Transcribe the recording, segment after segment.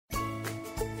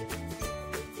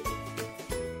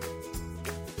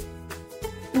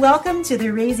Welcome to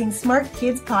the Raising Smart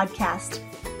Kids podcast.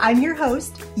 I'm your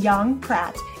host, Yang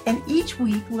Pratt, and each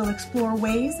week we'll explore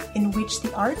ways in which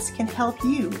the arts can help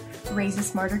you raise a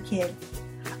smarter kid.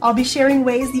 I'll be sharing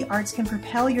ways the arts can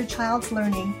propel your child's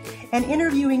learning and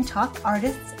interviewing top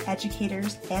artists,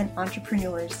 educators, and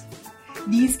entrepreneurs.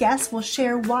 These guests will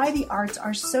share why the arts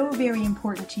are so very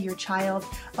important to your child,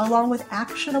 along with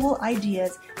actionable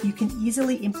ideas you can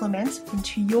easily implement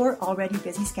into your already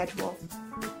busy schedule.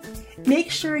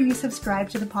 Make sure you subscribe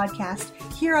to the podcast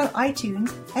here on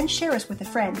iTunes and share us with a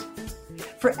friend.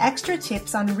 For extra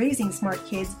tips on raising smart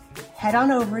kids, head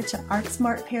on over to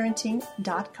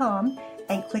artsmartparenting.com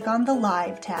and click on the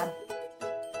Live tab.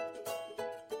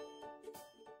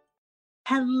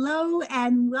 Hello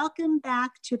and welcome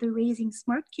back to the Raising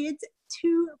Smart Kids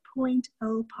 2.0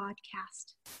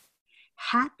 podcast.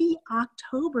 Happy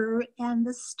October and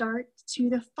the start to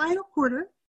the final quarter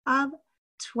of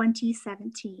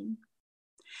 2017.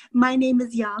 My name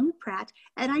is Yang Pratt,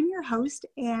 and I'm your host,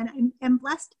 and I'm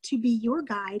blessed to be your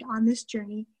guide on this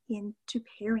journey into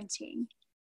parenting.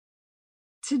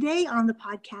 Today on the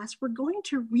podcast, we're going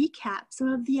to recap some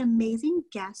of the amazing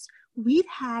guests we've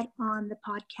had on the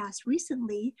podcast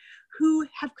recently who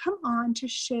have come on to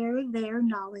share their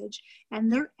knowledge and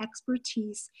their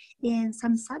expertise in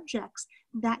some subjects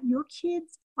that your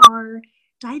kids are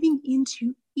diving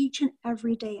into each and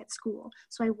every day at school.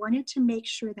 So I wanted to make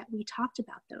sure that we talked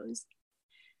about those.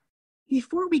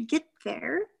 Before we get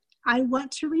there, I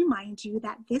want to remind you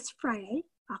that this Friday,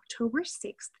 October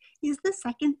 6th, is the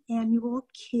second annual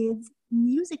Kids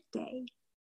Music Day.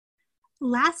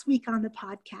 Last week on the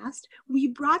podcast, we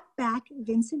brought back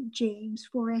Vincent James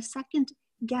for a second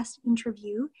guest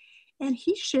interview, and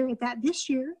he shared that this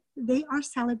year they are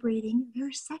celebrating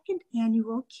their second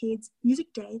annual Kids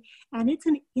Music Day, and it's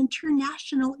an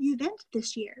international event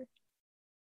this year.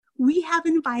 We have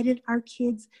invited our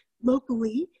kids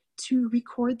locally to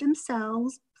record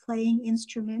themselves playing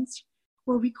instruments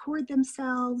or record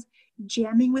themselves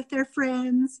jamming with their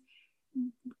friends,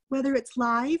 whether it's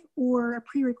live or a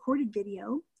pre-recorded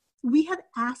video. We have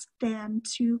asked them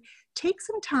to take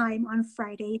some time on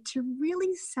Friday to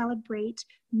really celebrate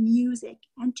music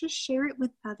and to share it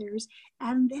with others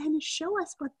and then show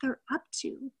us what they're up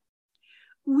to.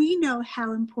 We know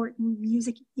how important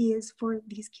music is for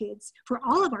these kids, for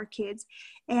all of our kids,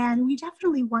 and we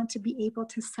definitely want to be able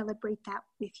to celebrate that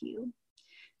with you.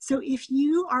 So if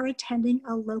you are attending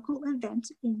a local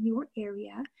event in your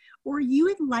area, or you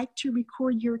would like to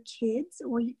record your kids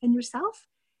and yourself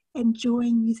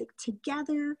enjoying music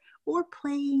together or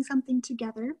playing something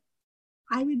together,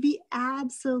 I would be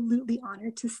absolutely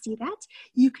honored to see that.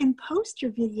 You can post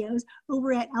your videos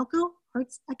over at Elko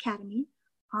Arts Academy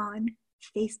on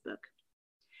Facebook.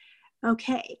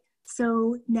 Okay,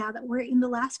 so now that we're in the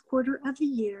last quarter of the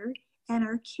year and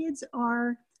our kids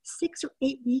are 6 or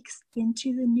 8 weeks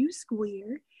into the new school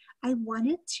year, I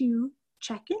wanted to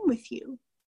check in with you.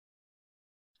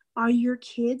 Are your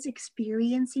kids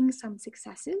experiencing some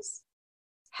successes?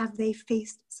 Have they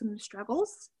faced some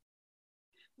struggles?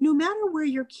 No matter where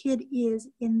your kid is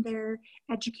in their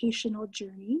educational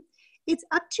journey, it's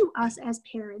up to us as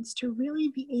parents to really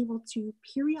be able to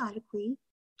periodically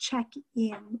check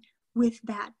in with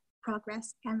that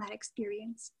progress and that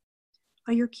experience.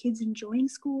 Are your kids enjoying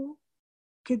school?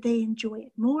 Could they enjoy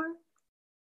it more?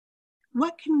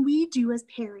 What can we do as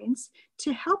parents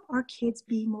to help our kids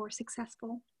be more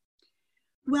successful?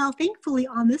 Well, thankfully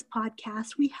on this podcast,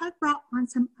 we have brought on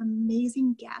some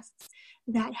amazing guests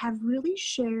that have really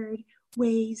shared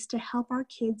ways to help our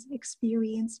kids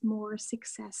experience more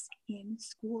success in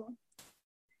school.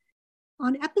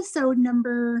 On episode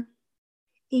number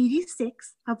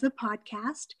 86 of the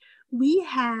podcast, we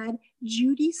had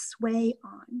Judy Sway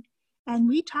on, and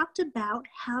we talked about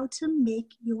how to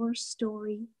make your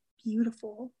story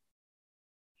beautiful.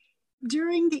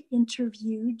 During the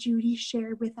interview, Judy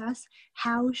shared with us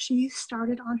how she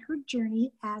started on her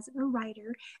journey as a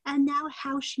writer and now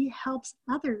how she helps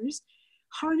others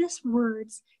harness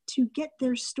words to get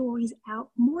their stories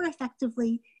out more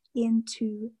effectively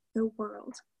into the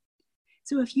world.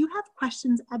 So if you have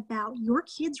questions about your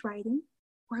kids' writing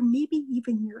or maybe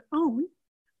even your own,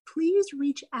 please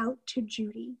reach out to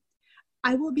Judy.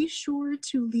 I will be sure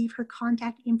to leave her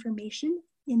contact information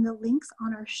in the links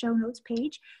on our show notes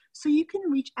page so you can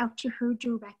reach out to her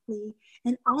directly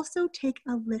and also take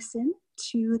a listen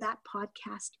to that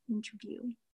podcast interview.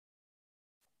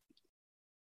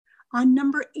 On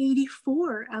number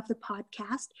 84 of the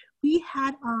podcast, we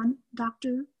had on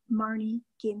Dr. Marnie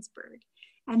Ginsberg,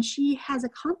 and she has a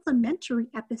complimentary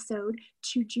episode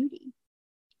to Judy.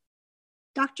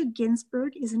 Dr.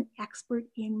 Ginsburg is an expert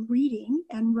in reading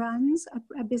and runs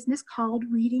a business called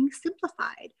Reading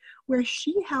Simplified, where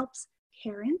she helps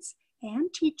parents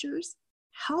and teachers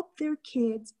help their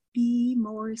kids be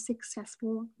more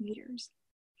successful readers.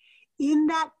 In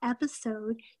that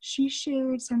episode, she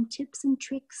shared some tips and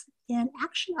tricks and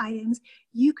action items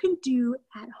you can do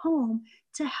at home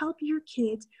to help your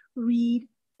kids read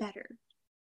better.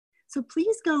 So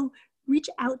please go reach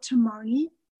out to Marnie.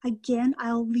 Again,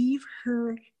 I'll leave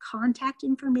her contact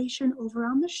information over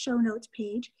on the show notes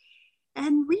page,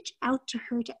 and reach out to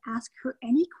her to ask her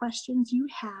any questions you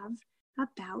have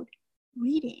about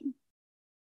reading.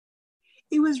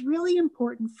 It was really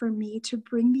important for me to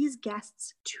bring these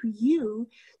guests to you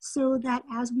so that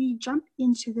as we jump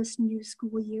into this new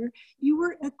school year, you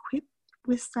were equipped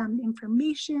with some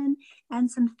information and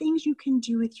some things you can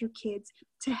do with your kids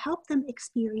to help them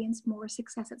experience more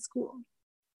success at school.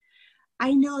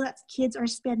 I know that kids are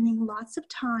spending lots of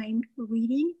time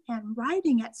reading and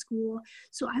writing at school,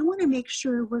 so I want to make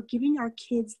sure we're giving our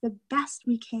kids the best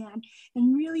we can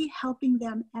and really helping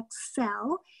them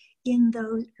excel in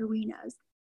those arenas.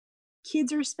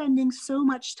 Kids are spending so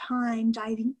much time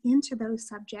diving into those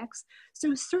subjects,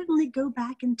 so certainly go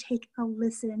back and take a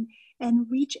listen and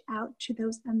reach out to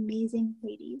those amazing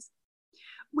ladies.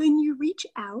 When you reach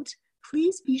out,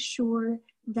 please be sure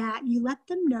that you let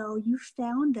them know you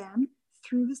found them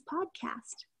through this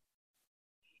podcast.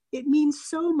 It means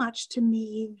so much to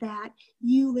me that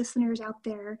you listeners out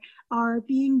there are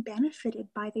being benefited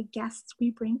by the guests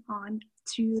we bring on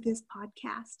to this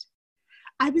podcast.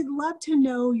 I would love to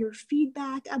know your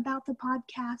feedback about the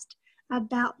podcast,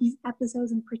 about these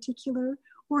episodes in particular,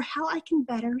 or how I can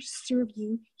better serve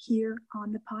you here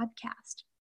on the podcast.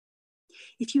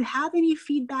 If you have any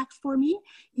feedback for me,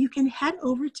 you can head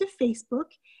over to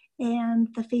Facebook, and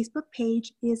the Facebook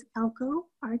page is Elko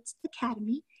Arts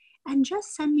Academy, and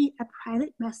just send me a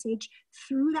private message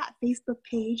through that Facebook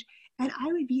page, and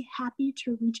I would be happy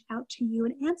to reach out to you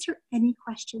and answer any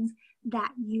questions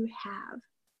that you have.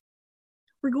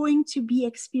 We're going to be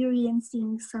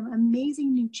experiencing some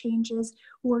amazing new changes,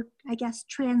 or I guess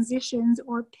transitions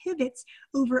or pivots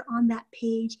over on that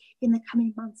page in the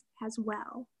coming months as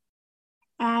well.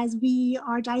 As we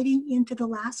are diving into the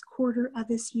last quarter of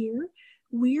this year,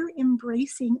 we're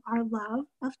embracing our love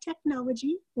of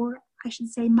technology, or I should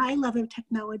say my love of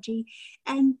technology,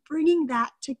 and bringing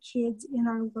that to kids in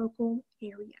our local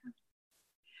area.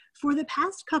 For the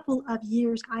past couple of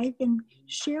years, I've been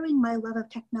sharing my love of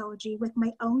technology with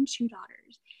my own two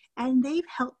daughters, and they've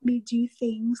helped me do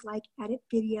things like edit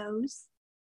videos,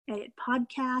 edit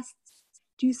podcasts,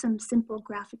 do some simple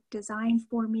graphic design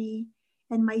for me,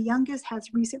 and my youngest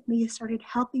has recently started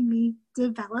helping me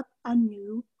develop a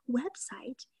new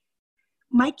website.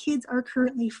 My kids are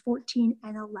currently 14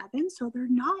 and 11, so they're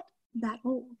not that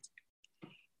old.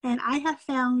 And I have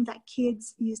found that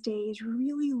kids these days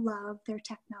really love their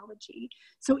technology.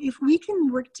 So if we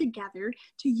can work together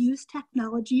to use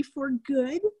technology for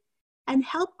good and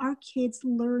help our kids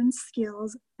learn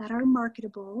skills that are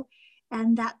marketable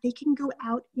and that they can go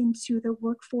out into the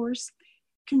workforce,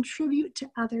 contribute to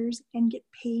others, and get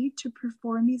paid to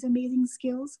perform these amazing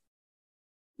skills,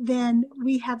 then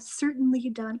we have certainly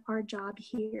done our job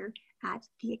here at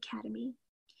the Academy.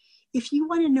 If you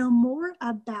want to know more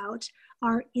about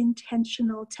our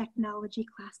intentional technology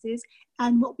classes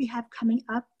and what we have coming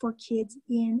up for kids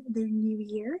in the new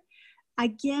year,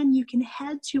 again, you can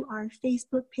head to our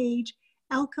Facebook page,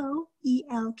 Elko,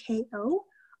 E-L-K-O,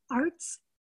 Arts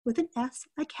with an S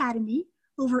Academy,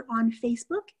 over on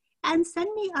Facebook, and send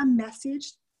me a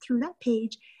message through that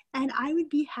page, and I would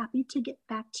be happy to get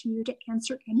back to you to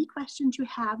answer any questions you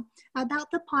have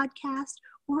about the podcast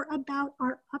or about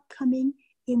our upcoming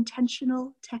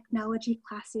intentional technology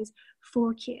classes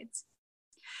for kids.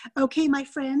 Okay, my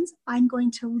friends, I'm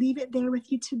going to leave it there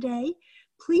with you today.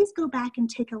 Please go back and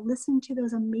take a listen to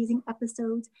those amazing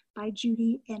episodes by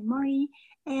Judy and Marnie,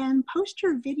 and post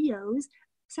your videos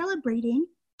celebrating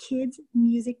Kids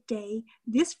Music Day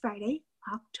this Friday,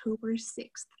 October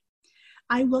 6th.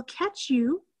 I will catch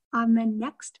you on the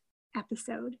next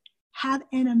episode. Have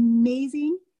an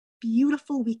amazing,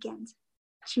 beautiful weekend.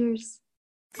 Cheers.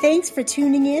 Thanks for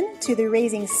tuning in to the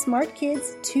Raising Smart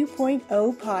Kids 2.0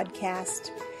 podcast.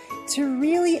 To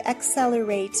really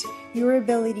accelerate your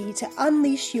ability to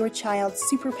unleash your child's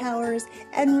superpowers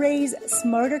and raise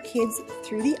smarter kids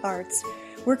through the arts,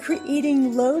 we're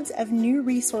creating loads of new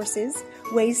resources,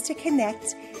 ways to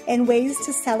connect, and ways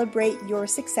to celebrate your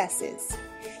successes.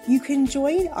 You can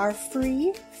join our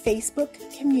free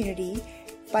Facebook community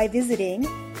by visiting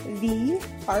the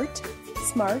Art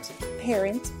Smart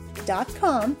Parent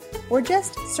www.raisingkids2.0.com or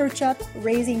just search up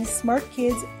Raising Smart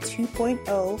Kids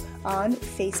 2.0 on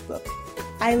Facebook.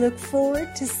 I look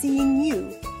forward to seeing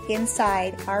you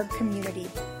inside our community.